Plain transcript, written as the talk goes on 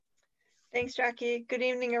Thanks, Jackie. Good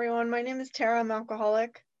evening, everyone. My name is Tara. I'm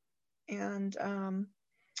alcoholic, and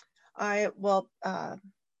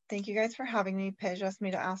thank you guys for having me. Pej asked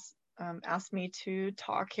me to ask me to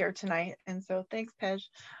talk here tonight, and so thanks, Pej,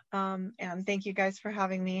 and thank you guys for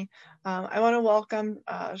having me. I want to welcome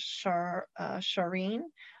Shireen.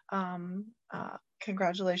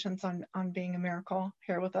 Congratulations on being a miracle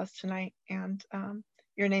here with us tonight, and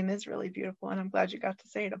your name is really beautiful, and I'm glad you got to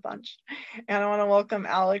say it a bunch. And I want to welcome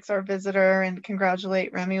Alex, our visitor, and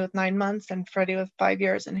congratulate Remy with 9 months, and Freddie with 5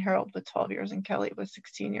 years, and Harold with 12 years, and Kelly with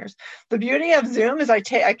 16 years. The beauty of Zoom is I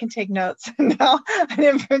can take notes. Now I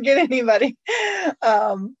didn't forget anybody.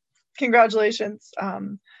 Congratulations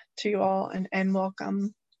to you all, and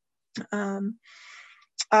welcome.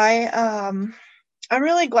 I'm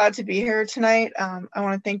really glad to be here tonight. I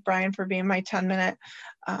want to thank Brian for being my 10-minute.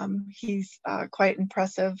 He's quite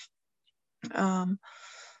impressive.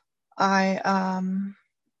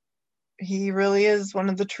 He really is one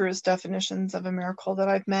of the truest definitions of a miracle that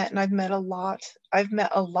I've met, and I've met a lot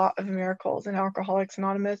of miracles in Alcoholics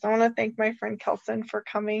Anonymous. I want to thank my friend Kelson for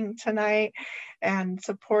coming tonight and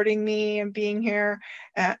supporting me and being here,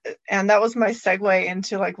 and that was my segue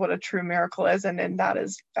into like what a true miracle is, and that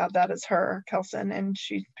is her, Kelson, and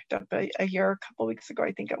she picked up a couple weeks ago,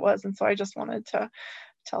 I think it was, and so I just wanted to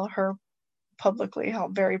tell her publicly how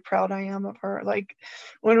very proud I am of her. Like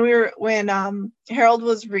when Harold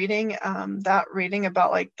was reading that reading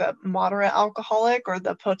about like the moderate alcoholic or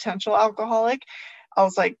the potential alcoholic, I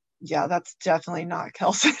was like, yeah, that's definitely not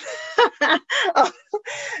Kelson.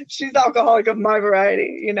 She's alcoholic of my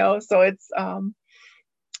variety, so it's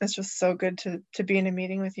just so good to be in a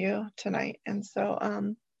meeting with you tonight. And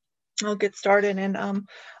so I'll get started, and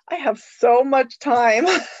I have so much time,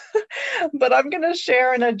 but I'm going to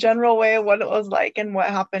share in a general way what it was like and what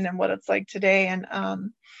happened and what it's like today. And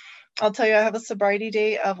I'll tell you, I have a sobriety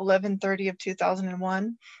date of 11/30 of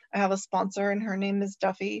 2001. I have a sponsor, and her name is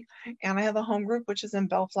Duffy, and I have a home group, which is in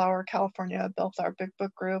Bellflower, California, Bellflower Big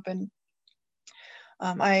Book Group, and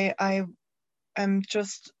I am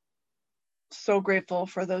just so grateful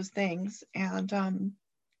for those things. And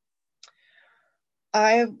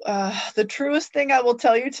the truest thing I will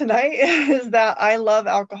tell you tonight is that I love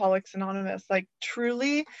Alcoholics Anonymous. Like,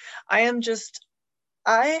 truly, I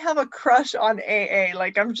have a crush on AA.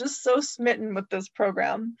 Like, I'm just so smitten with this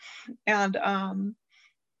program, and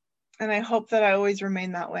I hope that I always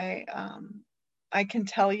remain that way. I can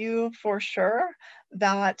tell you for sure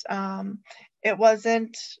that it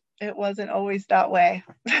wasn't always that way.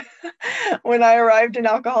 When I arrived in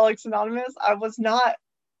Alcoholics Anonymous, I was not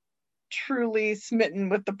truly smitten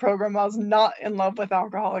with the program. I was not in love with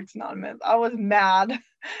Alcoholics Anonymous. I was mad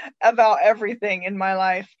about everything in my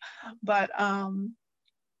life. But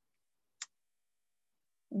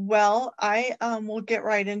well, I will get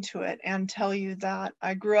right into it and tell you that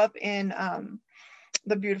I grew up in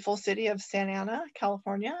the beautiful city of Santa Ana,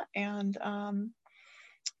 California. And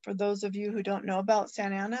for those of you who don't know about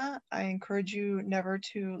Santa Ana, I encourage you never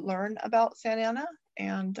to learn about Santa Ana.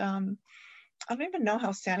 And I don't even know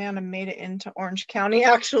how Santa Ana made it into Orange County,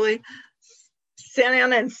 actually. Santa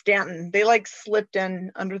Ana and Stanton, they like slipped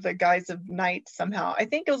in under the guise of night somehow. I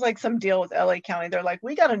think it was like some deal with LA County. They're like,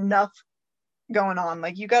 we got enough going on.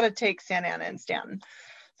 Like, you got to take Santa Ana and Stanton.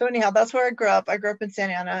 So anyhow, that's where I grew up. I grew up in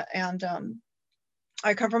Santa Ana, and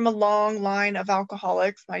I come from a long line of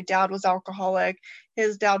alcoholics. My dad was alcoholic.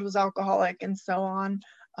 His dad was alcoholic, and so on.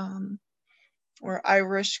 We're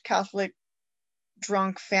Irish Catholic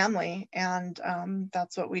drunk family, and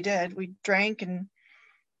that's what we did. We drank, and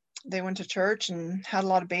they went to church and had a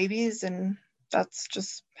lot of babies, and that's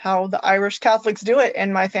just how the Irish Catholics do it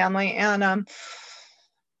in my family. And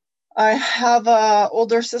I have an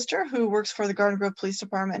older sister who works for the Garden Grove Police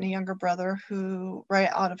Department, and a younger brother who, right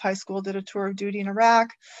out of high school, did a tour of duty in Iraq.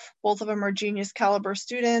 Both of them are genius caliber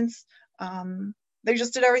students. They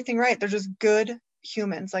just did everything right. They're just good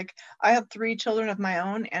humans. Like, I have 3 children of my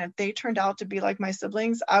own, and if they turned out to be like my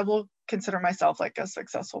siblings, I will consider myself like a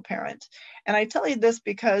successful parent. And I tell you this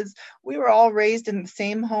because we were all raised in the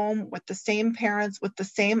same home with the same parents, with the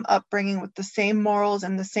same upbringing, with the same morals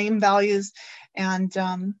and the same values. And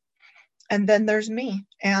then there's me,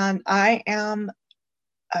 and I am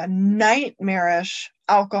a nightmarish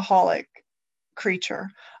alcoholic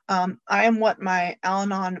creature. I am what my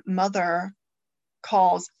Al-Anon mother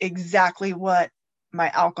calls exactly what my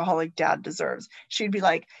alcoholic dad deserves. She'd be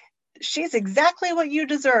like, she's exactly what you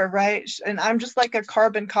deserve, right? And I'm just like a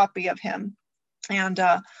carbon copy of him. And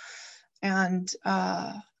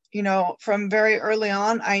from very early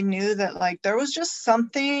on, I knew that like there was just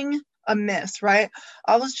something amiss, right?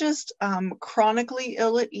 I was just chronically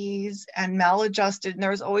ill at ease and maladjusted, and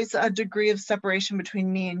there was always a degree of separation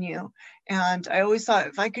between me and you. And I always thought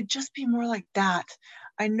if I could just be more like that,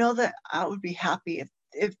 I know that I would be happy.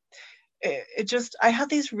 If it just, I had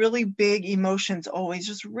these really big emotions, always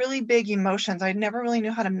just really big emotions. I never really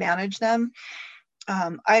knew how to manage them.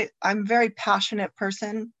 I'm a very passionate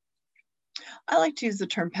person. I like to use the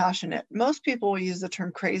term passionate. Most people will use the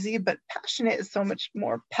term crazy, but passionate is so much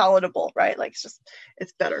more palatable, right? Like it's just,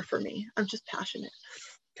 it's better for me. I'm just passionate.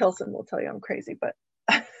 Tilson will tell you I'm crazy, but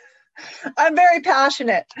I'm very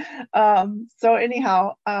passionate. So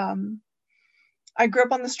anyhow, I grew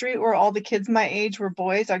up on the street where all the kids my age were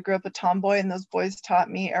boys. I grew up a tomboy, and those boys taught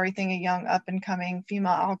me everything a young up and coming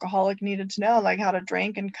female alcoholic needed to know, like how to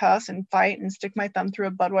drink and cuss and fight and stick my thumb through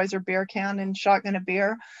a Budweiser beer can and shotgun a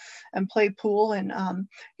beer and play pool and,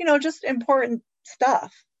 just important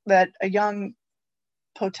stuff that a young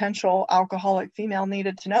potential alcoholic female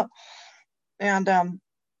needed to know. And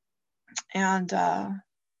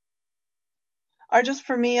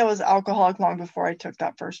for me, I was alcoholic long before I took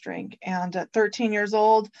that first drink. And at 13 years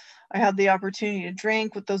old, I had the opportunity to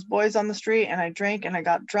drink with those boys on the street, and I drank and I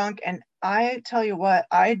got drunk. And I tell you what,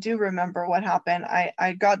 I do remember what happened.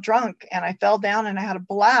 I got drunk and I fell down and I had a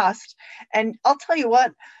blast. And I'll tell you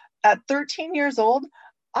what, at 13 years old,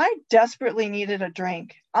 I desperately needed a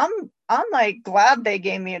drink. I'm like glad they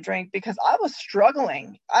gave me a drink because I was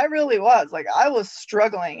struggling. I really was. Like I was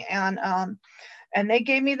struggling. And they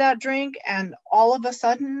gave me that drink, and all of a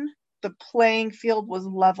sudden the playing field was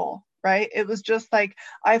level, right? It was just like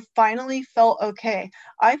I finally felt okay.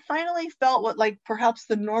 I finally felt what like perhaps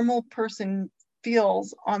the normal person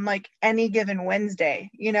feels on like any given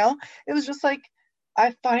Wednesday, It was just like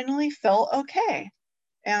I finally felt okay.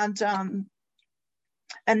 And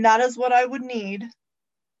that is what I would need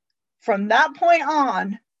from that point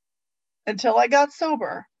on until I got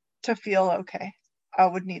sober to feel okay. I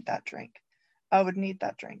would need that drink. I would need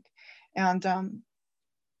that drink. And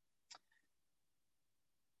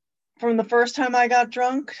from the first time I got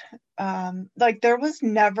drunk, like there was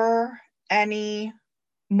never any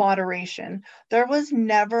moderation. There was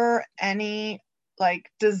never any like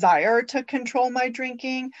desire to control my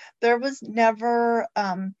drinking. There was never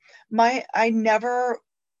I never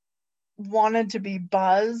wanted to be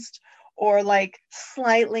buzzed or like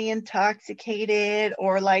slightly intoxicated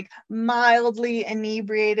or like mildly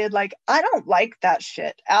inebriated. Like I don't like that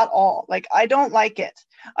shit at all. Like I don't like it.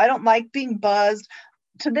 I don't like being buzzed.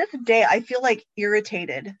 To this day, I feel like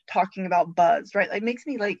irritated talking about buzz, right? Like, it makes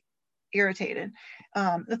me like irritated.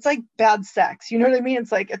 It's like bad sex, you know what I mean?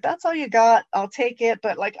 It's like, if that's all you got, I'll take it.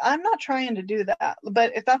 But like, I'm not trying to do that.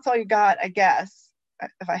 But if that's all you got, I guess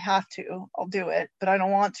if I have to, I'll do it, but I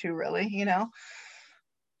don't want to really,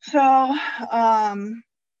 So I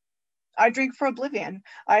drink for oblivion.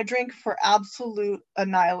 I drink for absolute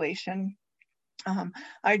annihilation.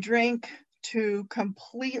 I drink to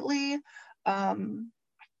completely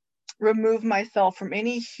remove myself from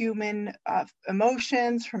any human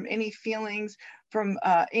emotions, from any feelings, from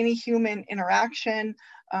any human interaction.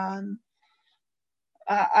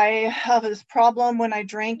 I have this problem when I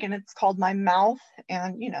drink, and it's called my mouth.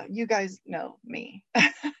 And you guys know me.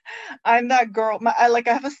 I'm that girl. I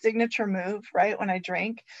have a signature move, right, when I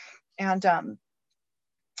drink, and I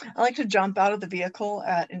like to jump out of the vehicle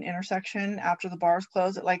at an intersection after the bars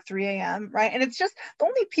close at like 3 a.m. Right, and it's just the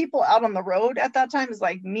only people out on the road at that time is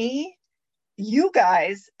like me, you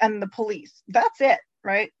guys, and the police. That's it,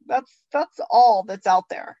 right? That's all that's out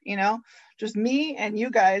there, just me and you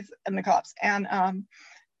guys and the cops. And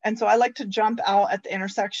so I like to jump out at the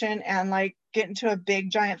intersection and like get into a big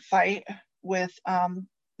giant fight with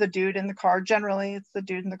the dude in the car. Generally it's the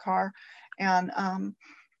dude in the car. And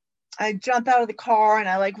I jump out of the car and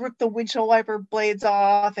I like rip the windshield wiper blades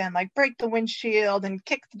off and like break the windshield and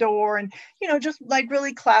kick the door and, just like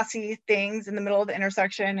really classy things in the middle of the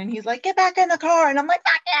intersection. And he's like, get back in the car. And I'm like,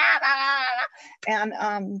 fuck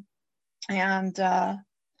yeah.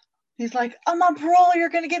 And he's like, I'm on parole. You're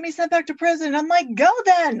going to get me sent back to prison. I'm like, go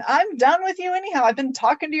then. I'm done with you anyhow. I've been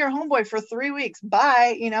talking to your homeboy for 3 weeks.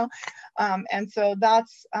 Bye. And so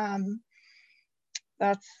that's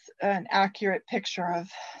an accurate picture of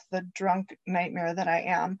the drunk nightmare that I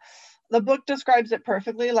am. The book describes it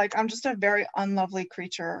perfectly. Like I'm just a very unlovely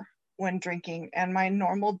creature when drinking, and my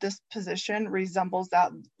normal disposition resembles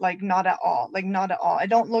that, like not at all. I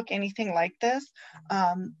don't look anything like this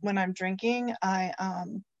when I'm drinking. By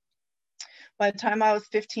the time I was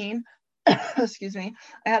 15, excuse me,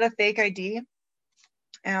 I had a fake ID,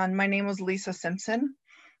 and my name was Lisa Simpson.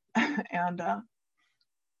 And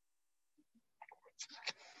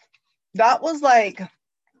that was like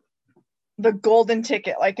the golden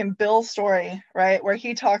ticket, like in Bill's story, right? Where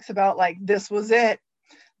he talks about like, this was it.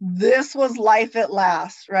 This was life at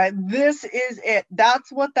last, right? This is it.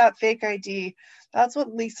 That's what that fake ID, that's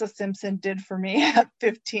what Lisa Simpson did for me at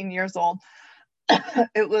 15 years old.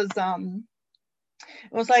 It was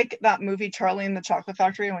like that movie Charlie and the Chocolate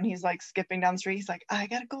Factory, when he's like skipping down the street, he's like, I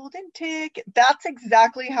got a golden ticket. That's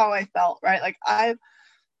exactly how I felt, right? Like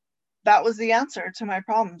that was the answer to my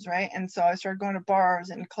problems, right? And so I started going to bars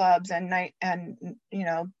and clubs and night, and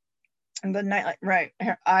and the night, like, right,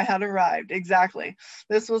 I had arrived. Exactly.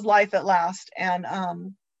 This was life at last. And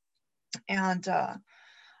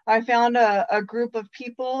I found a group of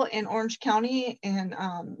people in Orange County in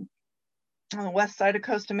on the west side of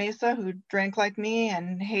Costa Mesa who drank like me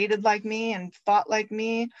and hated like me and fought like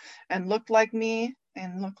me and looked like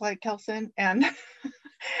Kelson. And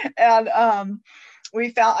and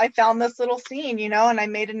I found this little scene, and I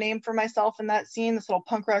made a name for myself in that scene, this little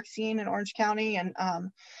punk rock scene in Orange County. And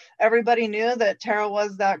everybody knew that Tara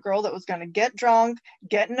was that girl that was going to get drunk,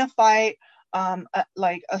 get in a fight,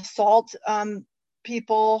 like assault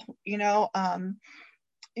people. You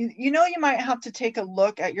might have to take a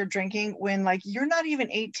look at your drinking when, like, you're not even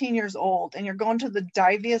 18 years old and you're going to the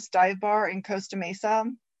diviest dive bar in Costa Mesa.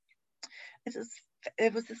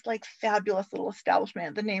 It was this like fabulous little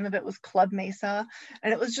establishment. The name of it was Club Mesa,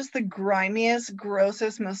 and it was just the grimiest,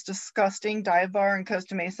 grossest, most disgusting dive bar in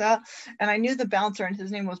Costa Mesa. And I knew the bouncer, and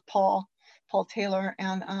his name was Paul Taylor,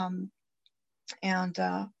 and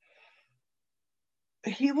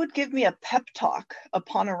he would give me a pep talk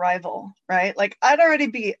upon arrival, right? Like, I'd already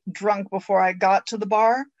be drunk before I got to the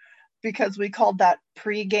bar, because we called that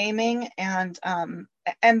pre-gaming. And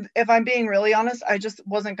if I'm being really honest, I just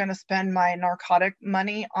wasn't going to spend my narcotic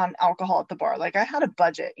money on alcohol at the bar. Like, I had a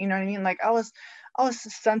budget, you know what I mean? Like, I was a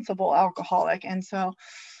sensible alcoholic. And so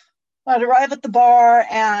I'd arrive at the bar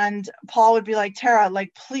and Paul would be like, Tara,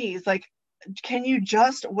 like, please, like, can you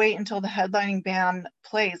just wait until the headlining band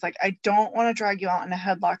plays? Like, I don't want to drag you out in a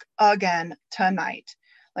headlock again tonight.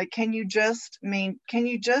 Like, can you just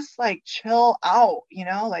like chill out?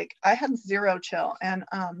 Like, I had zero chill. And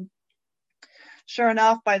sure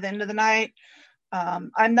enough, by the end of the night,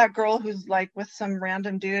 I'm that girl who's like with some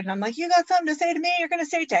random dude, and I'm like, you got something to say to me? You're gonna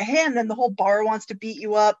say it to him. Then the whole bar wants to beat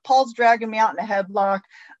you up. Paul's dragging me out in a headlock.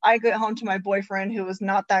 I get home to my boyfriend, who was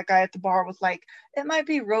not that guy at the bar, was like, it might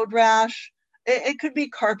be road rash. It could be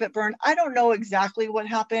carpet burn. I don't know exactly what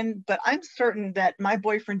happened, but I'm certain that my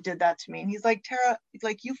boyfriend did that to me. And he's like, Tara,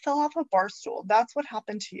 like, you fell off a bar stool. That's what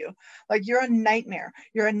happened to you. Like, you're a nightmare.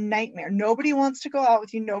 You're a nightmare. Nobody wants to go out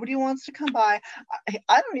with you. Nobody wants to come by.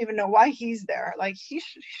 I don't even know why he's there. Like, he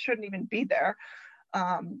shouldn't even be there.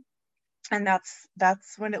 And that's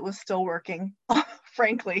when it was still working,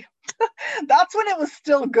 frankly. That's when it was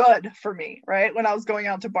still good for me, right? When I was going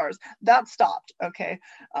out to bars. That stopped, okay?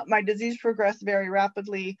 My disease progressed very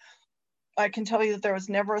rapidly. I can tell you that there was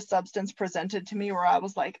never a substance presented to me where I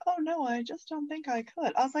was like, oh no, I just don't think I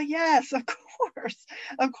could. I was like, yes, of course.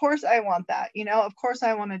 Of course I want that. Of course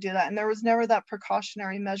I want to do that. And there was never that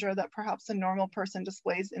precautionary measure that perhaps a normal person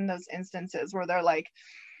displays in those instances where they're like,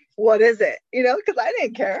 what is it? Because I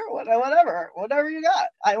didn't care. Whatever you got,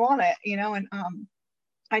 I want it. And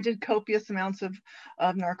I did copious amounts of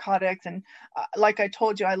narcotics, and like I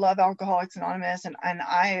told you, I love Alcoholics Anonymous, and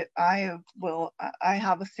I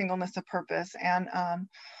have a singleness of purpose. And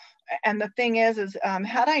the thing is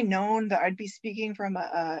had I known that I'd be speaking from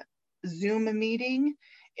a Zoom meeting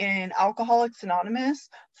in Alcoholics Anonymous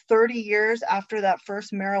 30 years after that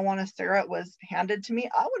first marijuana cigarette was handed to me,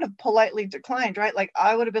 I would have politely declined, right? Like,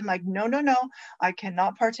 I would have been like, no, I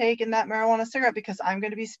cannot partake in that marijuana cigarette because I'm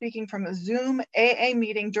going to be speaking from a Zoom AA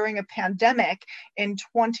meeting during a pandemic in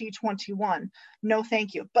 2021. No,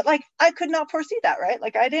 thank you. But like, I could not foresee that, right?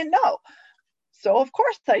 Like, I didn't know. So of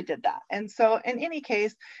course I did that. And so in any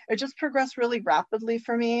case, it just progressed really rapidly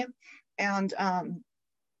for me. And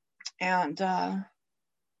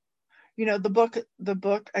the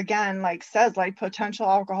book again, like, says, like, potential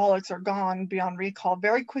alcoholics are gone beyond recall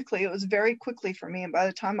very quickly. It was very quickly for me. And by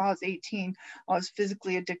the time I was 18, I was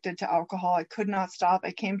physically addicted to alcohol. I could not stop.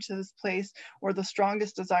 I came to this place where the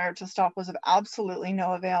strongest desire to stop was of absolutely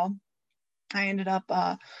no avail. I ended up,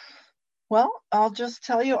 I'll just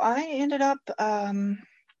tell you, I ended up,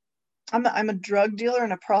 I'm a drug dealer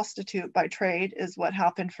and a prostitute by trade is what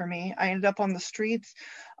happened for me. I ended up on the streets.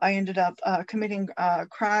 I ended up committing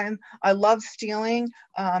crime. I love stealing.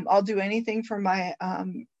 I'll do anything for my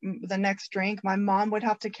the next drink. My mom would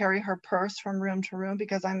have to carry her purse from room to room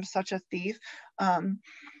because I'm such a thief.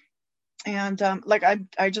 And like I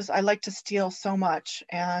like to steal so much,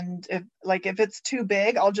 and if it's too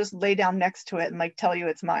big, I'll just lay down next to it and like tell you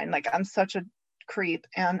it's mine. Like I'm such a creep.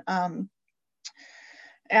 And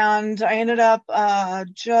I ended up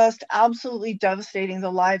just absolutely devastating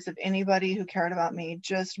the lives of anybody who cared about me,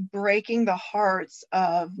 just breaking the hearts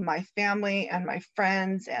of my family and my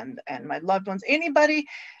friends and my loved ones. Anybody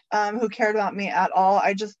who cared about me at all,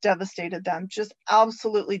 I just devastated them, just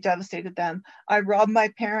absolutely devastated them. I robbed my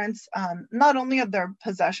parents not only of their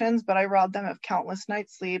possessions, but I robbed them of countless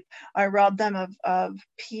nights' sleep. I robbed them of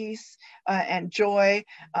peace and joy.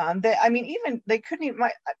 I mean, even they couldn't even,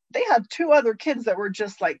 they had two other kids that were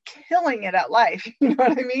just like killing it at life. You know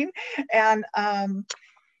what I mean?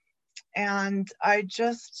 And I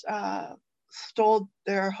just stole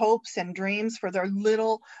their hopes and dreams for their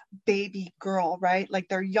little baby girl, right? Like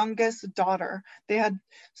their youngest daughter. They had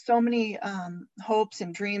so many hopes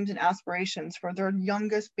and dreams and aspirations for their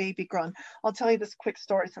youngest baby girl. And I'll tell you this quick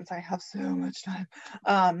story since I have so much time.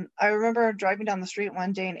 I remember driving down the street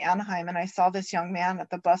one day in Anaheim, and I saw this young man at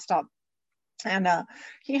the bus stop, and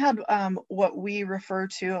he had what we refer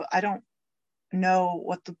to, I don't know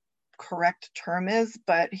what the correct term is,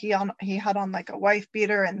 but he had on like a wife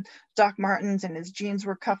beater and Doc Martens, and his jeans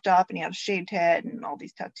were cuffed up, and he had a shaved head and all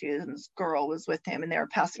these tattoos, and this girl was with him, and they were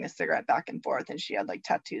passing a cigarette back and forth, and she had like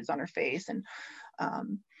tattoos on her face. And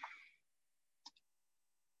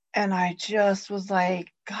I just was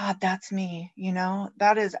like, God, that's me, you know,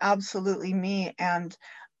 that is absolutely me. And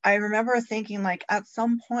I remember thinking, like, at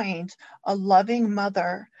some point, a loving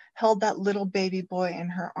mother held that little baby boy in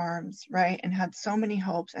her arms, right? And had so many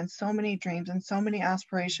hopes and so many dreams and so many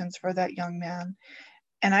aspirations for that young man.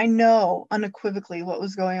 And I know unequivocally what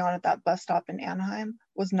was going on at that bus stop in Anaheim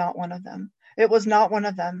was not one of them. It was not one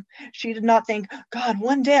of them. She did not think, God,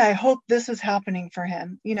 one day I hope this is happening for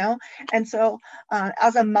him, you know? And so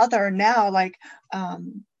as a mother now, like,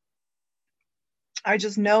 I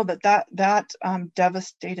just know that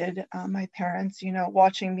devastated my parents, you know,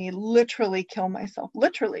 watching me literally kill myself.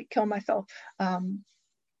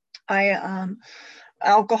 I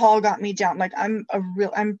alcohol got me down. Like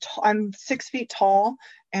I'm 6 feet tall,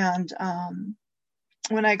 and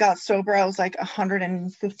when I got sober, I was like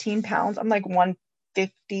 115 pounds. I'm like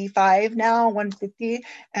 155 now, 150,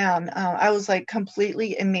 and I was like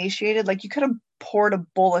completely emaciated. Like you could have poured a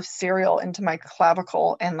bowl of cereal into my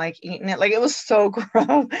clavicle and like eaten it. Like it was so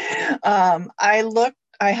gross.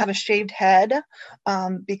 I had a shaved head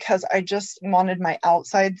because I just wanted my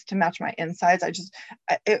outsides to match my insides.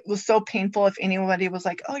 It was so painful if anybody was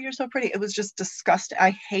like, oh, you're so pretty. It was just disgusting.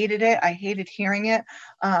 I hated it. I hated hearing it.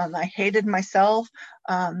 I hated myself.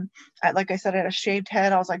 Like I said, I had a shaved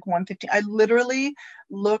head. I was like 150. I literally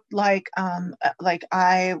looked like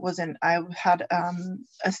I had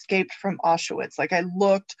escaped from Auschwitz. Like I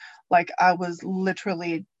looked like I was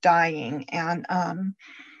literally dying.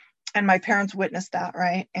 And my parents witnessed that,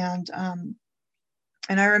 right? And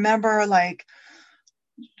I remember, like,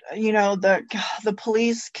 you know, the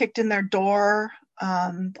police kicked in their door.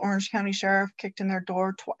 Orange County Sheriff kicked in their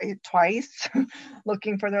door twice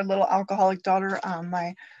looking for their little alcoholic daughter.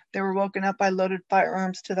 They were woken up by loaded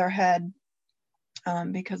firearms to their head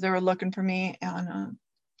because they were looking for me, and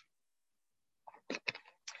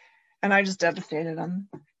I just devastated them,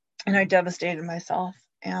 and I devastated myself.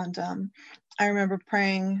 And I remember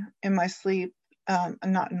praying in my sleep.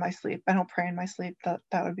 Not in my sleep. I don't pray in my sleep. That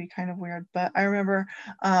would be kind of weird. But I remember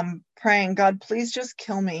praying, God, please just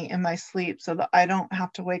kill me in my sleep so that I don't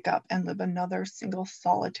have to wake up and live another single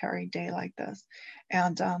solitary day like this.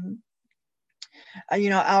 And you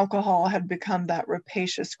know, alcohol had become that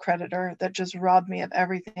rapacious creditor that just robbed me of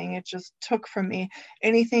everything. It just took from me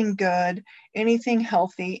anything good, anything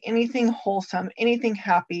healthy, anything wholesome, anything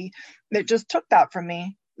happy. It just took that from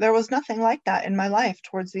me. There was nothing like that in my life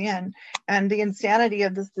towards the end. And the insanity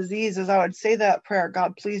of this disease is I would say that prayer,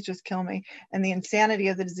 God, please just kill me. And the insanity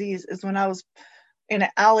of the disease is when I was in an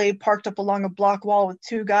alley parked up along a block wall with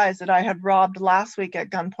two guys that I had robbed last week at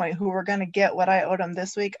gunpoint who were going to get what I owed them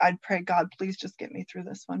this week. I'd pray, God, please just get me through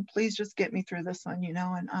this one. Please just get me through this one, you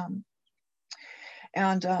know?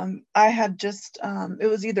 And I had just it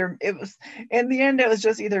was in the end, it was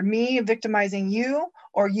just either me victimizing you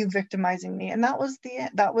or you victimizing me. And that was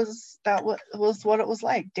what it was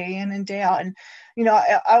like day in and day out. And you know,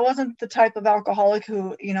 I wasn't the type of alcoholic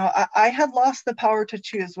who, you know, I had lost the power to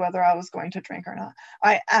choose whether I was going to drink or not.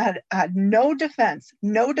 I had no defense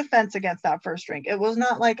against that first drink. It was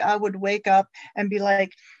not like I would wake up and be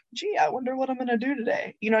like, gee, I wonder what I'm going to do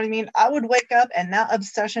today. You know what I mean? I would wake up and that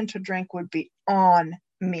obsession to drink would be on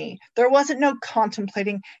me. There wasn't no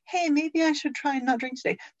contemplating, hey, maybe I should try and not drink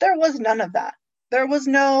today. There was none of that. There was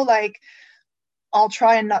no like, I'll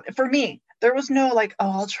try and not, for me, there was no like,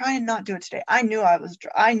 oh, I'll try and not do it today. I knew I was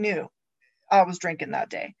drinking that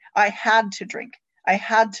day. I had to drink. I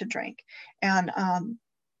had to drink. And,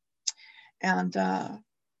 and, uh,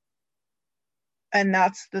 and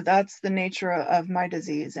that's the nature of my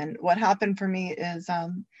disease. And what happened for me is,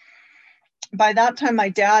 by that time, my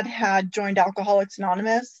dad had joined Alcoholics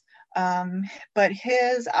Anonymous, but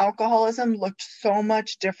his alcoholism looked so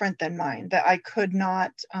much different than mine that I could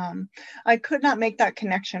not make that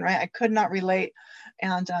connection, right? I could not relate,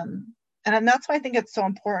 and that's why I think it's so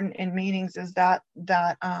important in meetings is that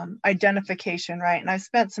identification, right? And I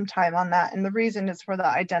spent some time on that, and the reason is for the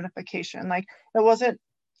identification. Like, it wasn't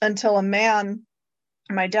until a man,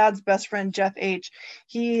 my dad's best friend Jeff H,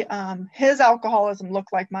 he his alcoholism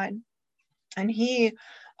looked like mine, and he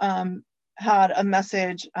had a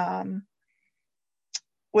message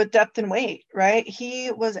with depth and weight, right?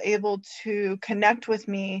 He was able to connect with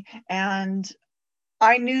me, and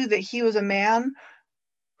I knew that he was a man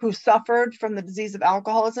who suffered from the disease of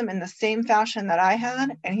alcoholism in the same fashion that I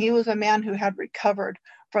had, and he was a man who had recovered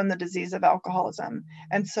from the disease of alcoholism.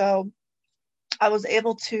 And so I was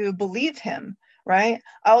able to believe him, right?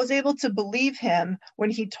 I was able to believe him when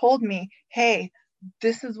he told me, hey,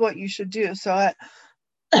 this is what you should do. So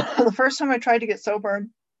the first time I tried to get sober,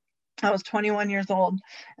 I was 21 years old,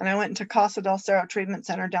 and I went into Casa del Cerro Treatment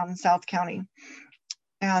Center down in South County.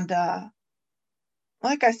 And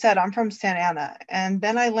like I said, I'm from Santa Ana, and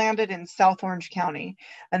then I landed in South Orange County,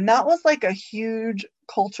 and that was like a huge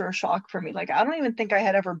culture shock for me. Like, I don't even think I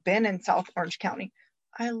had ever been in South Orange County.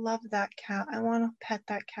 I love that cat. I want to pet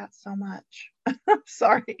that cat so much.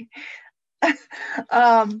 Sorry.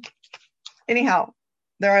 Anyhow,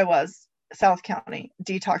 there I was, South County,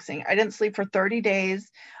 detoxing. I didn't sleep for 30 days.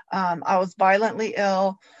 I was violently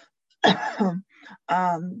ill.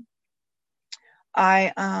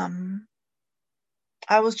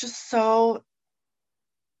 I was just so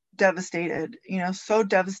devastated, so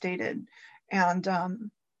devastated. And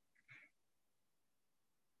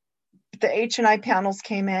the H&I panels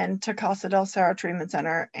came in to Casa del Cerro Treatment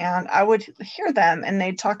Center, and I would hear them, and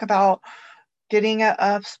they'd talk about getting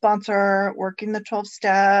a sponsor, working the 12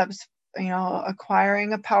 steps,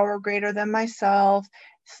 acquiring a power greater than myself,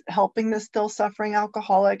 helping the still suffering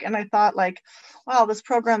alcoholic. And I thought, like, wow, this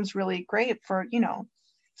program's really great for,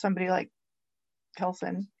 somebody like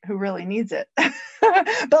Kelson who really needs it.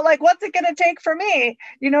 But like, what's it going to take for me?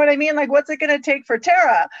 You know what I mean? Like, what's it going to take for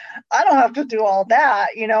Tara? I don't have to do all that.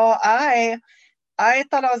 I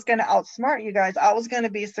thought I was going to outsmart you guys. I was going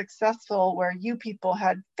to be successful where you people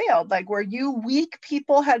had failed, like where you weak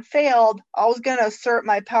people had failed. I was going to assert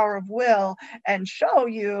my power of will and show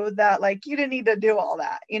you that, like, you didn't need to do all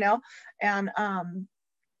that,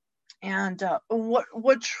 and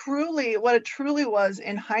what it truly was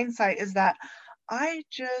in hindsight is that I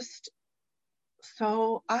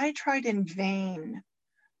tried in vain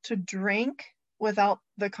to drink without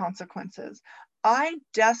the consequences. I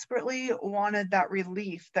desperately wanted that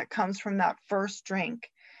relief that comes from that first drink,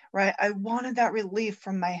 right? I wanted that relief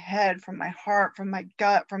from my head, from my heart, from my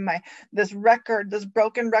gut, from this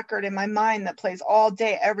broken record in my mind that plays all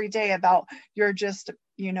day, every day about you're just a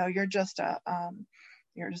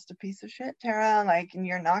piece of shit, Tara. Like, and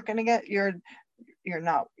you're not going to get you're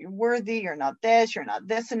not worthy, you're not this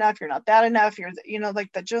enough, you're not that enough,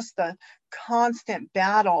 like the constant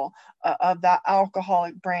battle of that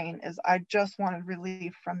alcoholic brain. Is I just wanted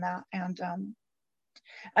relief from that.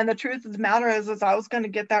 And the truth of the matter is I was going to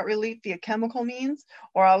get that relief via chemical means,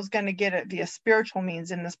 or I was going to get it via spiritual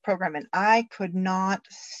means in this program. And I could not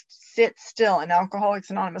sit still in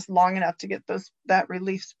Alcoholics Anonymous long enough to get that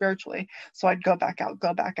relief spiritually. So I'd go back out.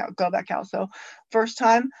 So first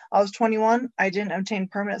time I was 21, I didn't obtain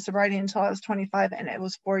permanent sobriety until I was 25. And it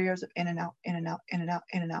was 4 years of in and out of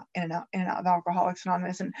Alcoholics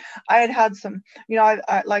Anonymous. And I had some,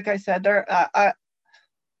 I like I said,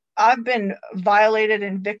 I've been violated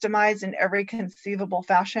and victimized in every conceivable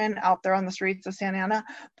fashion out there on the streets of Santa Ana.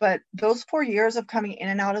 But those 4 years of coming in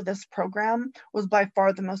and out of this program was by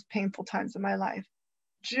far the most painful times of my life.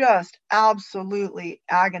 Just absolutely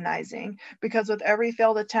agonizing, because with every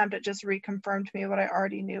failed attempt, it just reconfirmed to me what I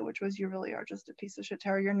already knew, which was you really are just a piece of shit,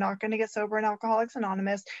 Tara. You're not going to get sober in Alcoholics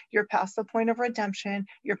Anonymous. You're past the point of redemption.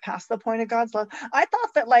 You're past the point of God's love. I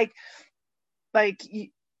thought that like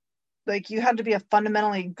you had to be a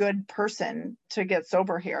fundamentally good person to get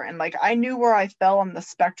sober here. And like, I knew where I fell on the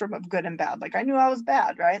spectrum of good and bad. Like, I knew I was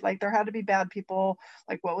bad, right? Like, there had to be bad people.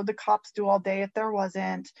 Like, what would the cops do all day if there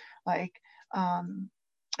wasn't? Like,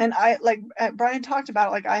 and I, like Brian talked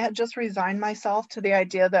about, like I had just resigned myself to the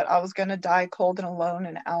idea that I was going to die cold and alone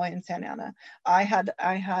in LA and Santa Ana. I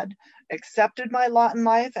had accepted my lot in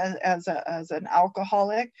life as an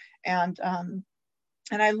alcoholic, and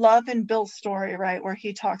and I love in Bill's story, right, where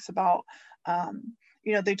he talks about,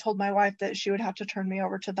 you know, they told my wife that she would have to turn me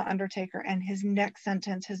over to the undertaker, and his next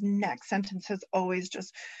sentence has always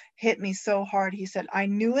just hit me so hard. He said, I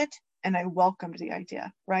knew it and I welcomed the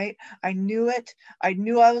idea, right? I knew it. I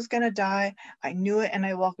knew I was going to die. I knew it and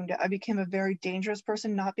I welcomed it. I became a very dangerous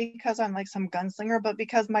person, not because I'm like some gunslinger, but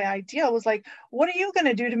because my idea was like, what are you going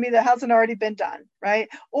to do to me that hasn't already been done, right?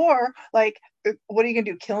 Or like, what are you going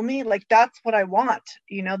to do? Kill me? Like, that's what I want.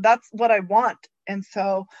 You know, that's what I want. And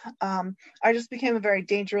so I just became a very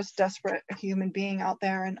dangerous, desperate human being out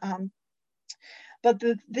there. And but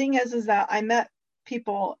the thing is that I met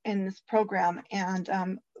people in this program,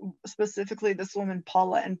 and specifically this woman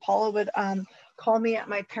Paula, and Paula would call me at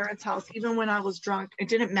my parents' house even when I was drunk. It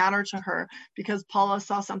didn't matter to her because Paula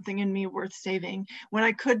saw something in me worth saving. When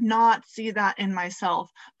I could not see that in myself,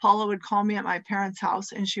 Paula would call me at my parents'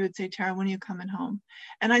 house and she would say, Tara, when are you coming home?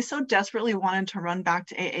 And I so desperately wanted to run back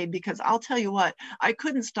to AA, because I'll tell you what, I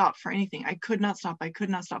couldn't stop for anything. I could not stop. I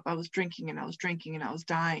was drinking and I was drinking and I was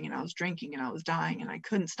dying and I was drinking and I was dying and I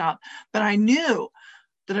couldn't stop. But I knew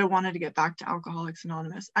that I wanted to get back to Alcoholics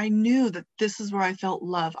Anonymous. I knew that this is where I felt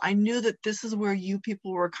love. I knew that this is where you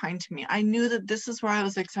people were kind to me. I knew that this is where I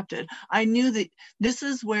was accepted. I knew that this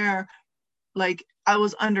is where, like, I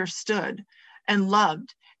was understood and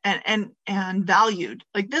loved and valued.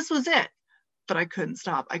 Like, this was it. But I couldn't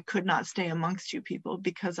stop. I could not stay amongst you people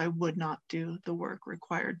because I would not do the work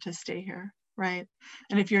required to stay here, right?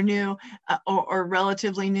 And if you're new or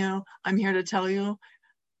relatively new, I'm here to tell you,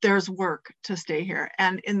 there's work to stay here.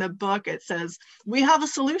 And in the book, it says, we have a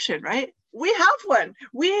solution, right? We have one.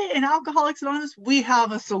 We in Alcoholics Anonymous, we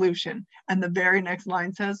have a solution. And the very next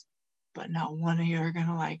line says, but not one of you are going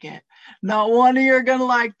to like it. Not one of you are going to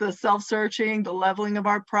like the self-searching, the leveling of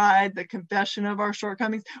our pride, the confession of our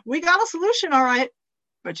shortcomings. We got a solution, all right,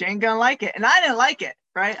 but you ain't going to like it. And I didn't like it,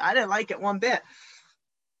 right? I didn't like it one bit.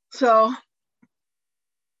 So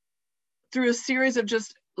through a series of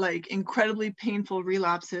just like incredibly painful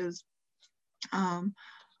relapses,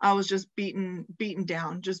 I was just beaten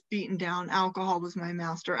down. Alcohol was my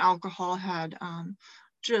master. Alcohol had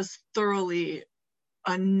just thoroughly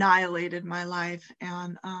annihilated my life.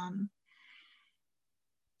 And on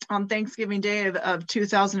Thanksgiving Day of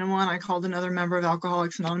 2001, I called another member of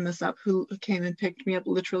Alcoholics Anonymous up, who came and picked me up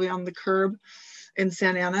literally on the curb in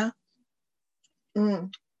Santa Ana.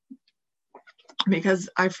 Because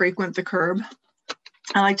I frequent the curb.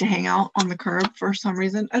 I like to hang out on the curb for some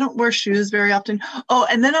reason. I don't wear shoes very often. Oh,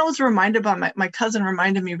 and then I was reminded by my cousin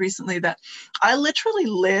reminded me recently that I literally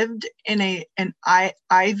lived in an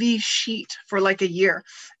ivy sheet for like a year.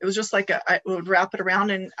 It was just like I would wrap it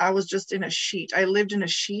around and I was just in a sheet. I lived in a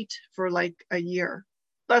sheet for like a year.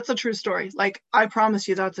 That's a true story. Like, I promise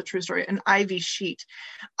you, that's a true story. An ivy sheet.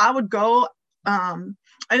 I would go, I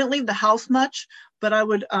didn't leave the house much, but I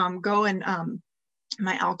would go and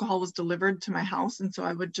my alcohol was delivered to my house. And so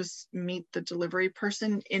I would just meet the delivery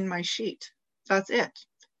person in my sheet. That's it.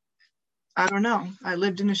 I don't know. I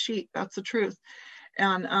lived in a sheet. That's the truth.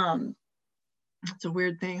 And it's a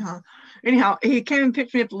weird thing, huh? Anyhow, he came and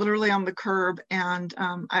picked me up literally on the curb. And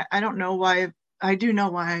I don't know why. I do know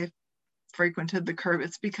why I frequented the curb.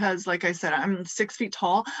 It's because, like I said, I'm 6 feet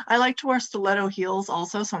tall. I like to wear stiletto heels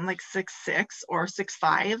also, so I'm like 6'6" or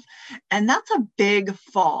 6'5", and that's a big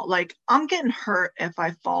fall. Like, I'm getting hurt if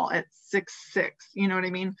I fall at 6'6", you know what I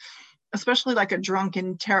mean? Especially like a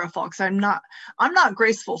drunken Tara fall, because I'm not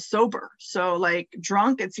graceful sober. So like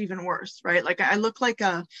drunk, it's even worse, right? Like, I look like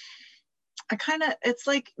it's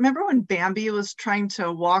like, remember when Bambi was trying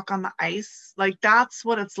to walk on the ice? Like, that's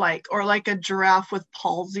what it's like. Or like a giraffe with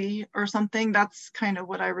palsy or something. That's kind of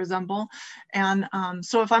what I resemble. And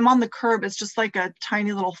so if I'm on the curb, it's just like a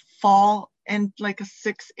tiny little fall and like a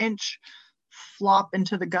 6-inch flop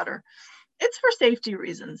into the gutter. It's for safety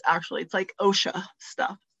reasons, actually. It's like OSHA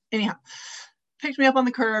stuff. Anyhow, picked me up on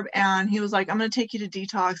the curb and he was like, I'm going to take you to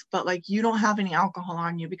detox, but like, you don't have any alcohol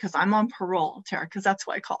on you because I'm on parole, Tara, because that's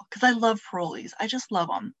what I call, because I love parolees. I just love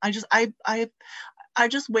them. I just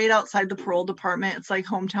wait outside the parole department. It's like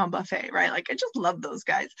hometown buffet, right? Like, I just love those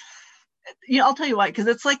guys. You know, I'll tell you why, because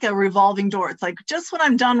it's like a revolving door. It's like, just when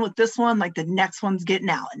I'm done with this one, like the next one's getting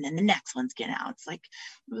out and then the next one's getting out. It's like,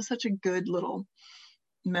 it was such a good little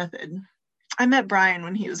method. I met Brian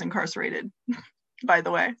when he was incarcerated, by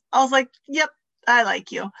the way. I was like, yep, I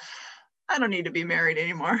like you. I don't need to be married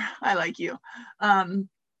anymore. I like you.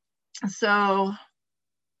 So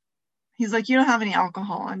he's like, you don't have any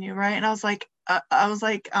alcohol on you, right? And I was like,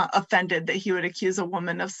 offended that he would accuse a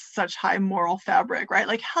woman of such high moral fabric, right?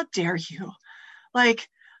 Like, how dare you? Like,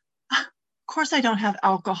 of course I don't have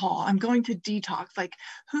alcohol. I'm going to detox. Like,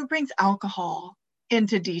 who brings alcohol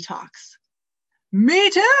into detox?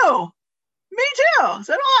 Me too. Me too.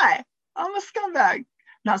 So do I. I'm a scumbag.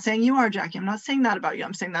 Not saying you are, Jackie. I'm not saying that about you.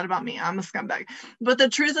 I'm saying that about me. I'm a scumbag. But the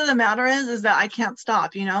truth of the matter is that I can't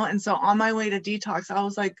stop, you know? And so on my way to detox, I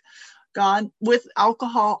was like, God, with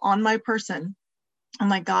alcohol on my person, I'm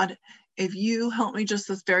like, God, if you help me just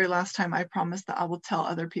this very last time, I promise that I will tell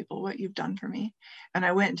other people what you've done for me. And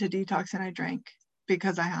I went into detox and I drank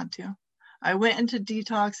because I had to. I went into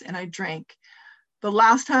detox and I drank. The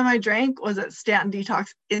last time I drank was at Stanton Detox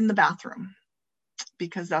in the bathroom,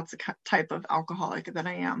 because that's the type of alcoholic that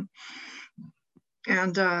I am.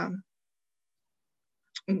 And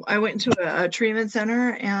I went into a treatment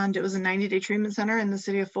center, and it was a 90-day treatment center in the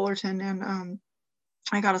city of Fullerton. And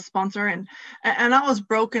I got a sponsor, and I was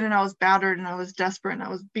broken, and I was battered, and I was desperate, and I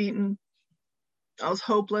was beaten. I was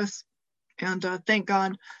hopeless. And thank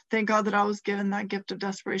God that I was given that gift of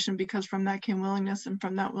desperation, because from that came willingness, and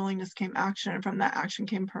from that willingness came action, and from that action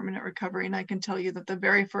came permanent recovery. And I can tell you that the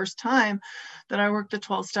very first time that I worked the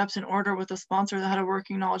 12 steps in order with a sponsor that had a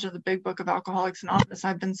working knowledge of the big book of Alcoholics Anonymous,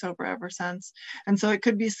 I've been sober ever since. And so it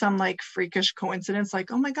could be some like freakish coincidence,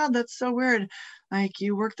 like, oh my God, that's so weird. Like,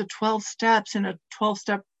 you work the 12 steps in a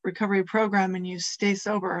 12-step recovery program and you stay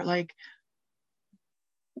sober. Like,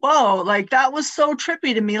 whoa, like that was so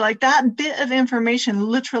trippy to me. Like, that bit of information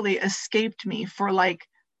literally escaped me for like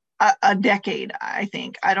a decade, I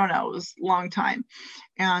think. I don't know, it was a long time.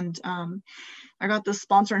 And I got this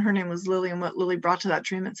sponsor, and her name was Lily, and what Lily brought to that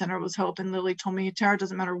treatment center was hope. And Lily told me, Tara, it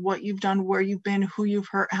doesn't matter what you've done, where you've been, who you've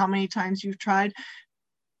hurt, how many times you've tried,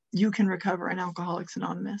 you can recover in Alcoholics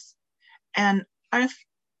Anonymous. And I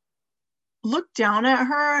looked down at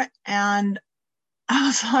her and I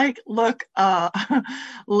was like, look,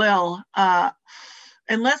 Lil,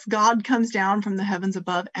 unless God comes down from the heavens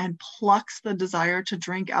above and plucks the desire to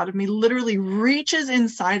drink out of me, literally reaches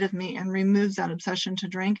inside of me and removes that obsession to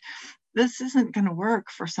drink, this isn't going to work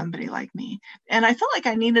for somebody like me. And I felt like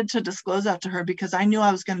I needed to disclose that to her, because I knew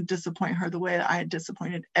I was going to disappoint her the way that I had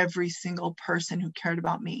disappointed every single person who cared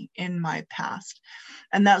about me in my past.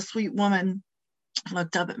 And that sweet woman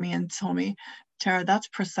looked up at me and told me, Tara, that's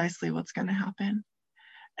precisely what's going to happen.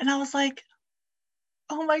 And I was like,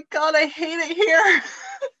 oh my God, I hate it here.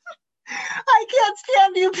 I can't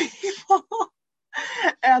stand you people.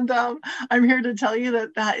 And I'm here to tell you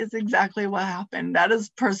that that is exactly what happened. That is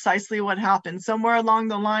precisely what happened. Somewhere along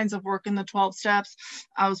the lines of working the 12 steps,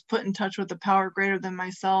 I was put in touch with the power greater than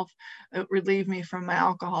myself. It relieved me from my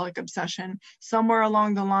alcoholic obsession. Somewhere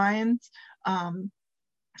along the lines,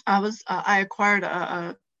 I acquired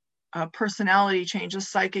a personality change, a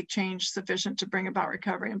psychic change sufficient to bring about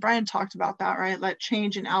recovery. And Brian talked about that, right? That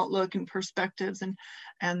change in outlook and perspectives, and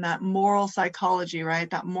that moral psychology, right?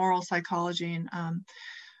 That moral psychology. And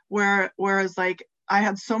whereas like I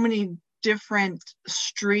had so many different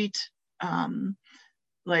street,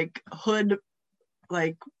 like hood,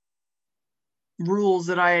 like rules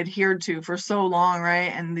that I adhered to for so long,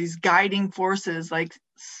 right? And these guiding forces, like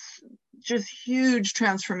just huge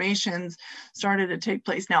transformations started to take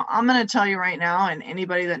place. Now, I'm going to tell you right now, and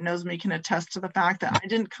anybody that knows me can attest to the fact that I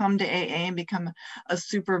didn't come to AA and become a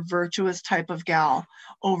super virtuous type of gal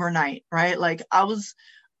overnight, right? Like I was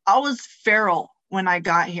feral when I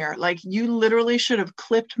got here. Like, you literally should have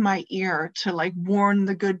clipped my ear to like warn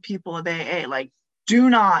the good people of AA, like,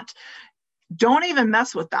 don't even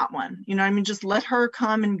mess with that one. You know what I mean? Just let her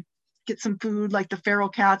come and get some food, like the feral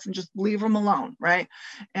cats, and just leave them alone, right?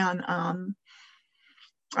 And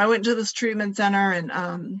I went to this treatment center,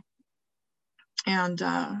 and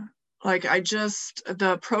like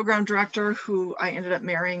the program director, who I ended up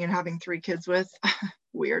marrying and having 3 kids with,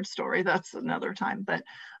 weird story, that's another time, but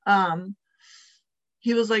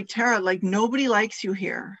he was like, Tara, like, nobody likes you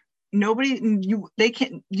here. Nobody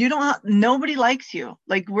likes you.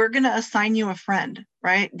 Like, we're going to assign you a friend,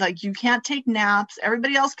 right? Like, you can't take naps.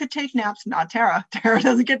 Everybody else could take naps, not Tara. Tara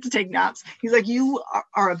doesn't get to take naps. He's like, you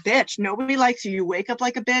are a bitch. Nobody likes you. You wake up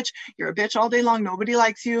like a bitch. You're a bitch all day long. Nobody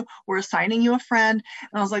likes you. We're assigning you a friend.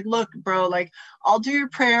 And I was like, look, bro, like, I'll do your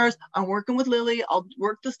prayers. I'm working with Lily. I'll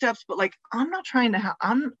work the steps, but like, I'm not trying to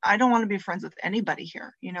I don't want to be friends with anybody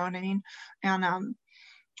here. You know what I mean?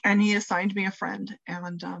 And he assigned me a friend,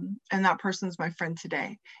 and that person's my friend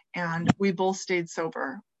today. And we both stayed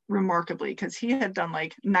sober remarkably, because he had done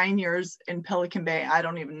like 9 years in Pelican Bay. I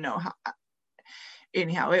don't even know how.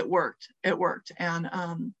 Anyhow, it worked.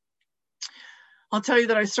 And I'll tell you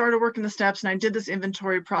that I started working the steps and I did this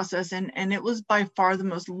inventory process, and it was by far the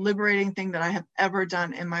most liberating thing that I have ever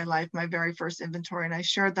done in my life, my very first inventory. And I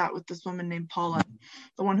shared that with this woman named Paula,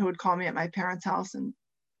 the one who would call me at my parents' house. And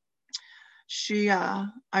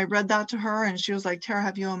I read that to her and she was like, Tara,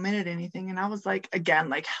 have you omitted anything? And I was like, again,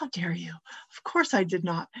 like, how dare you? Of course I did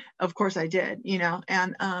not. Of course I did, you know?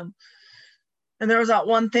 And there was that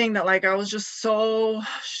one thing that like, I was just so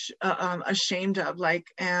ashamed of, like,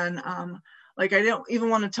 and like, I didn't even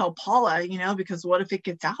want to tell Paula, you know, because what if it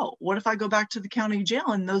gets out? What if I go back to the county jail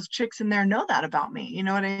and those chicks in there know that about me? You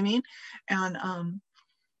know what I mean? And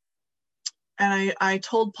I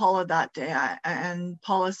told Paula that day, and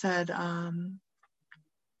Paula said,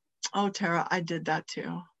 oh, Tara, I did that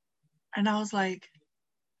too. And I was like,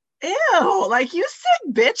 ew, like, you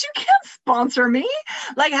sick bitch, you can't sponsor me.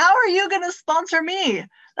 Like, how are you going to sponsor me?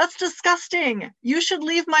 That's disgusting. You should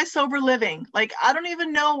leave my sober living. Like, I don't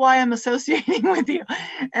even know why I'm associating with you.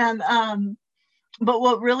 And, but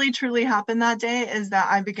what really truly happened that day is that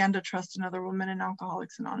I began to trust another woman in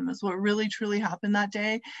Alcoholics Anonymous. What really truly happened that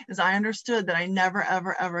day is I understood that I never,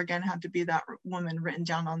 ever, ever again had to be that woman written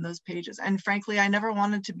down on those pages. And frankly, I never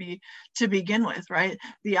wanted to be to begin with, right?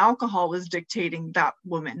 The alcohol was dictating that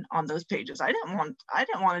woman on those pages. I didn't want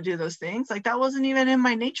to do those things. Like, that wasn't even in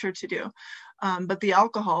my nature to do. But the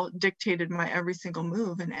alcohol dictated my every single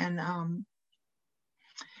move.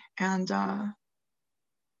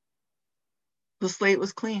 The slate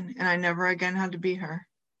was clean and I never again had to be her.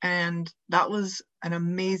 And that was an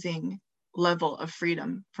amazing level of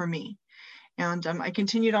freedom for me. And I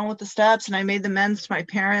continued on with the steps and I made the amends to my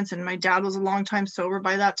parents, and my dad was a long time sober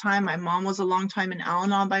by that time. My mom was a long time in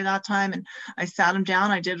Al-Anon by that time. And I sat them down.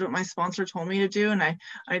 I did what my sponsor told me to do. And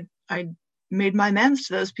I made my amends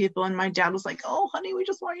to those people. And my dad was like, oh, honey, we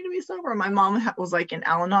just want you to be sober. And my mom was like in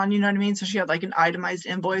Al-Anon, you know what I mean? So she had like an itemized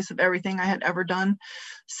invoice of everything I had ever done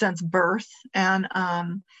since birth. And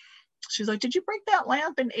she's like, did you break that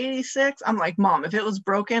lamp in 86? I'm like, Mom, if it was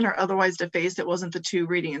broken or otherwise defaced, it wasn't the two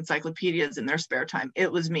reading encyclopedias in their spare time.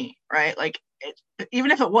 It was me, right? Like,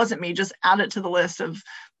 even if it wasn't me, just add it to the list of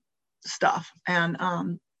stuff. And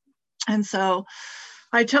so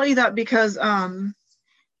I tell you that because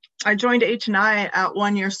I joined H&I at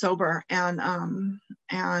 1 year sober, and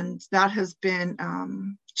that has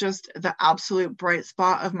been just the absolute bright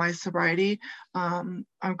spot of my sobriety. I'm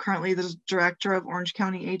currently the director of Orange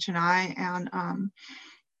County H&I,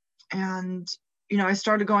 and you know, I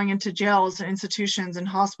started going into jails and institutions and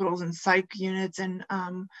hospitals and psych units and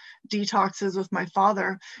detoxes with my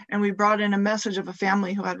father, and we brought in a message of a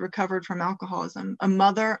family who had recovered from alcoholism, a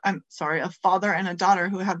father and a daughter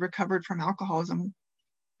who had recovered from alcoholism.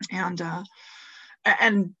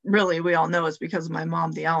 And really, we all know it's because of my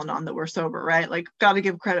mom, the Al-Anon, that we're sober, right? Like, got to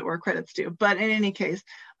give credit where credit's due. But in any case,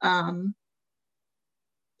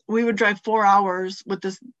 we would drive 4 hours with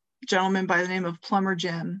this gentleman by the name of Plumber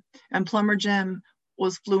Jim. And Plumber Jim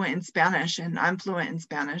was fluent in Spanish, and I'm fluent in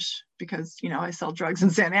Spanish because, you know, I sell drugs in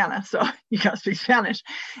Santa Ana, so you got to speak Spanish.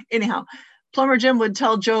 Anyhow, Plumber Jim would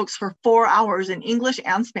tell jokes for 4 hours in English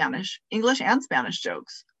and Spanish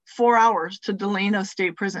jokes. 4 hours to Delano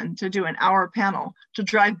State Prison to do an hour panel, to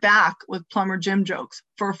drive back with Plumber Jim jokes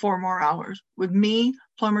for 4 more hours with me,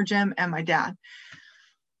 Plumber Jim, and my dad.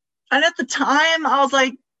 And at the time, I was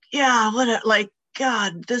like, yeah,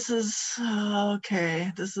 God, this is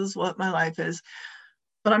okay. This is what my life is.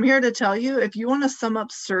 But I'm here to tell you, if you want to sum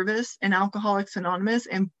up service in Alcoholics Anonymous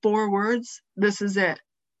in 4 words, this is it.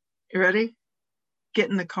 You ready? Get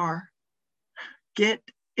in the car. Get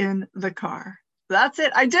in the car. That's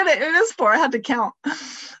it. I did it. It is 4. I had to count.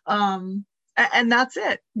 And that's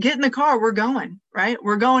it. Get in the car. We're going, right?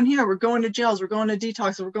 We're going here. We're going to jails. We're going to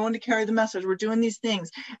detox. We're going to carry the message. We're doing these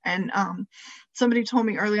things. And somebody told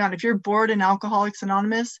me early on, if you're bored in Alcoholics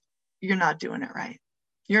Anonymous, you're not doing it right.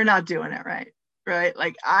 You're not doing it right. Right?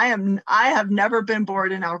 Like, I have never been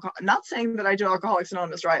bored in alcohol. Not saying that I do Alcoholics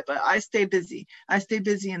Anonymous right, but I stay busy. I stay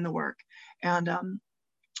busy in the work. And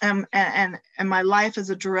my life is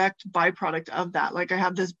a direct byproduct of that. Like, I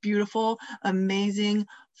have this beautiful, amazing,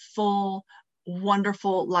 full,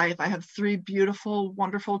 wonderful life. I have 3 beautiful,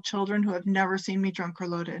 wonderful children who have never seen me drunk or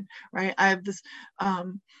loaded, right? I have this,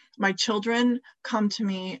 my children come to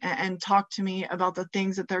me and talk to me about the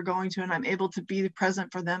things that they're going to, and I'm able to be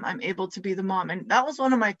present for them. I'm able to be the mom. And that was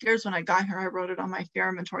one of my fears when I got here. I wrote it on my fear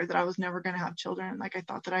inventory that I was never going to have children. Like, I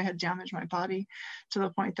thought that I had damaged my body to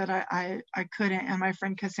the point that I couldn't. And my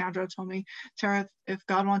friend Cassandra told me, Tara, if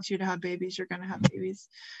God wants you to have babies, you're going to have babies.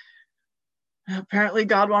 Apparently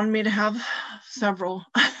God wanted me to have several.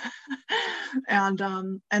 and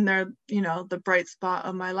they're, you know, the bright spot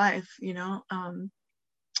of my life, you know.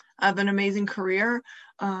 I have an amazing career.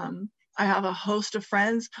 I have a host of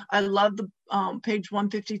friends. I love the page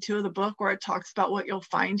 152 of the book where it talks about what you'll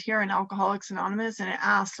find here in Alcoholics Anonymous. And it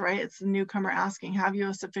asks, right, it's the newcomer asking, have you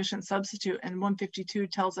a sufficient substitute? And 152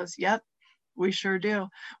 tells us, yep, we sure do.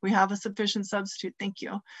 We have a sufficient substitute. Thank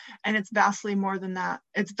you. And it's vastly more than that.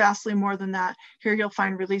 It's vastly more than that. Here you'll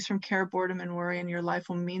find release from care, boredom, and worry, and your life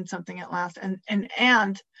will mean something at last. And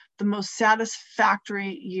the most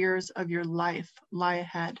satisfactory years of your life lie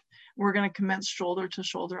ahead. We're going to commence shoulder to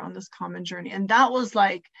shoulder on this common journey. And that was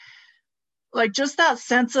like just that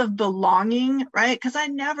sense of belonging, right? Because I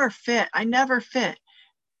never fit.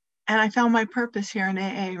 And I found my purpose here in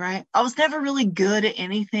AA, right? I was never really good at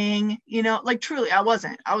anything, you know, like truly I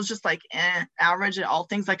wasn't. I was just like average at all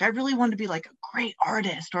things. Like I really wanted to be like a great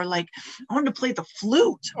artist, or like I wanted to play the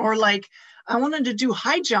flute, or like I wanted to do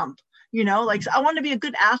high jump, you know, like I wanted to be a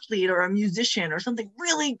good athlete or a musician or something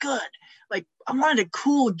really good. Like I wanted a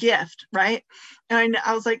cool gift, right? And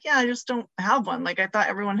I was like, yeah, I just don't have one. Like I thought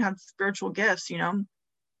everyone had spiritual gifts, you know?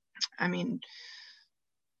 I mean,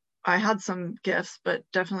 I had some gifts, but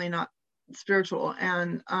definitely not spiritual.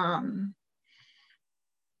 And I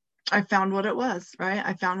found what it was, right?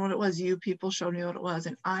 I found what it was. You people showed me what it was.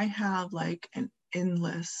 And I have like an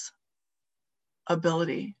endless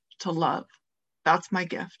ability to love. That's my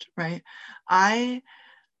gift, right? I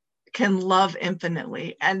can love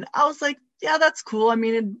infinitely. And I was like, yeah, that's cool. I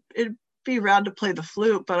mean, it'd be rad to play the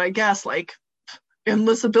flute, but I guess like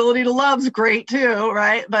endless ability to love's great too,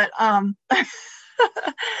 right? But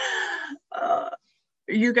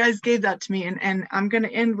you guys gave that to me, and I'm going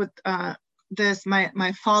to end with this.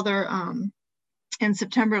 My father, in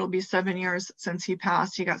September, it'll be 7 years since he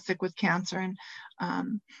passed. He got sick with cancer,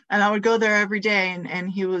 and I would go there every day, and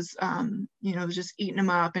he was, you know, just eating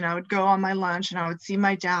him up. And I would go on my lunch, and I would see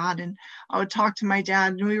my dad, and I would talk to my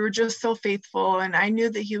dad, and we were just so faithful. And I knew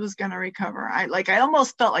that he was going to recover. I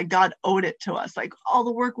almost felt like God owed it to us, like all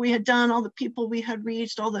the work we had done, all the people we had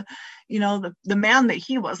reached, all the, you know, the man that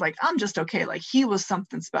he was. Like, I'm just okay. Like he was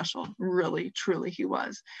something special, really, truly, he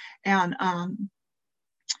was. And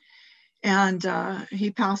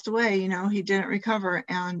he passed away, you know, he didn't recover.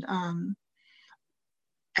 And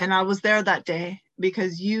I was there that day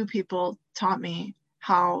because you people taught me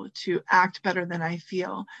how to act better than I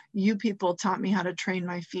feel. You people taught me how to train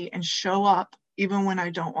my feet and show up even when I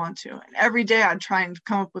don't want to. And every day I'd try and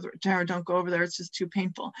come up with, Tara, don't go over there, it's just too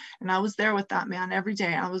painful. And I was there with that man every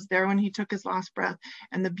day. I was there when he took his last breath.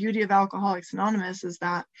 And the beauty of Alcoholics Anonymous is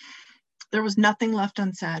that there was nothing left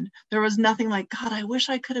unsaid. There was nothing like, God, I wish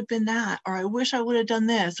I could have been that, or I wish I would have done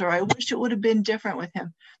this, or I wish it would have been different with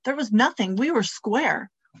him. There was nothing. We were square.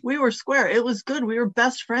 We were square. It was good. We were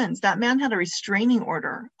best friends. That man had a restraining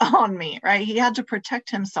order on me, right? He had to protect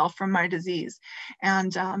himself from my disease.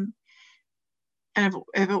 And if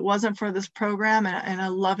it wasn't for this program and a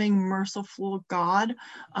loving, merciful God,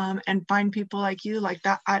 and find people like you, like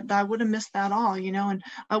that, I would have missed that all, you know. And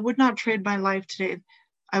I would not trade my life today.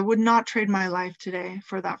 I would not trade my life today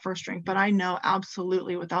for that first drink, but I know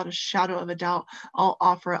absolutely without a shadow of a doubt, I'll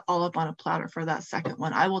offer it all up on a platter for that second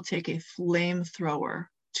one. I will take a flamethrower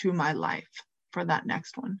to my life for that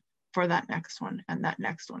next one, for that next one, and that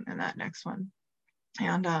next one, and that next one.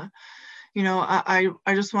 And, you know, I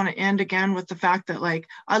just want to end again with the fact that, like,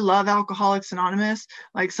 I love Alcoholics Anonymous.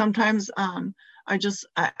 Like sometimes, I just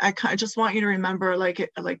want you to remember, like,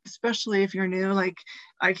 especially if you're new, like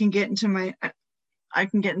I can get into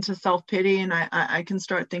self-pity, and I can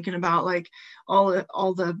start thinking about like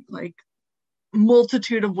all the like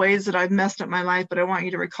multitude of ways that I've messed up my life. But I want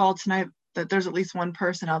you to recall tonight that there's at least one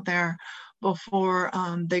person out there before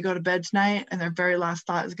they go to bed tonight, and their very last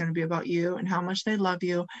thought is going to be about you and how much they love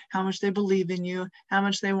you, how much they believe in you, how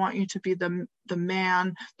much they want you to be the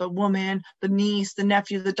man, the woman, the niece, the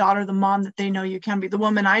nephew, the daughter, the mom that they know you can be, the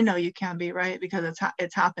woman I know you can be, right? Because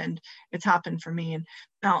it's happened for me. And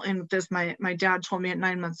now in this, my dad told me at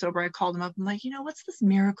 9 months sober, I called him up. I'm like, you know, what's this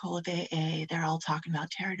miracle of AA? They're all talking about,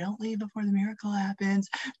 Tara, don't leave before the miracle happens.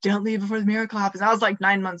 Don't leave before the miracle happens. I was like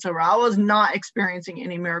 9 months sober. I was not experiencing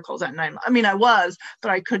any miracles at 9 months. I mean, I was, but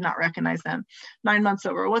I could not recognize them. 9 months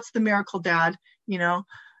sober. What's the miracle, Dad? You know?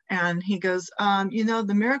 And he goes, you know,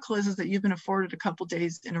 the miracle is that you've been afforded a couple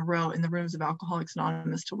days in a row in the rooms of Alcoholics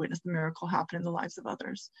Anonymous to witness the miracle happen in the lives of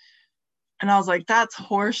others. And I was like, that's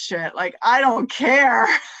horse shit. Like, I don't care.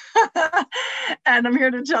 And I'm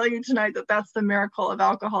here to tell you tonight that that's the miracle of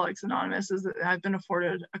Alcoholics Anonymous, is that I've been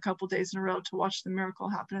afforded a couple days in a row to watch the miracle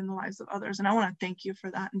happen in the lives of others. And I want to thank you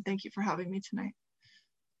for that. And thank you for having me tonight.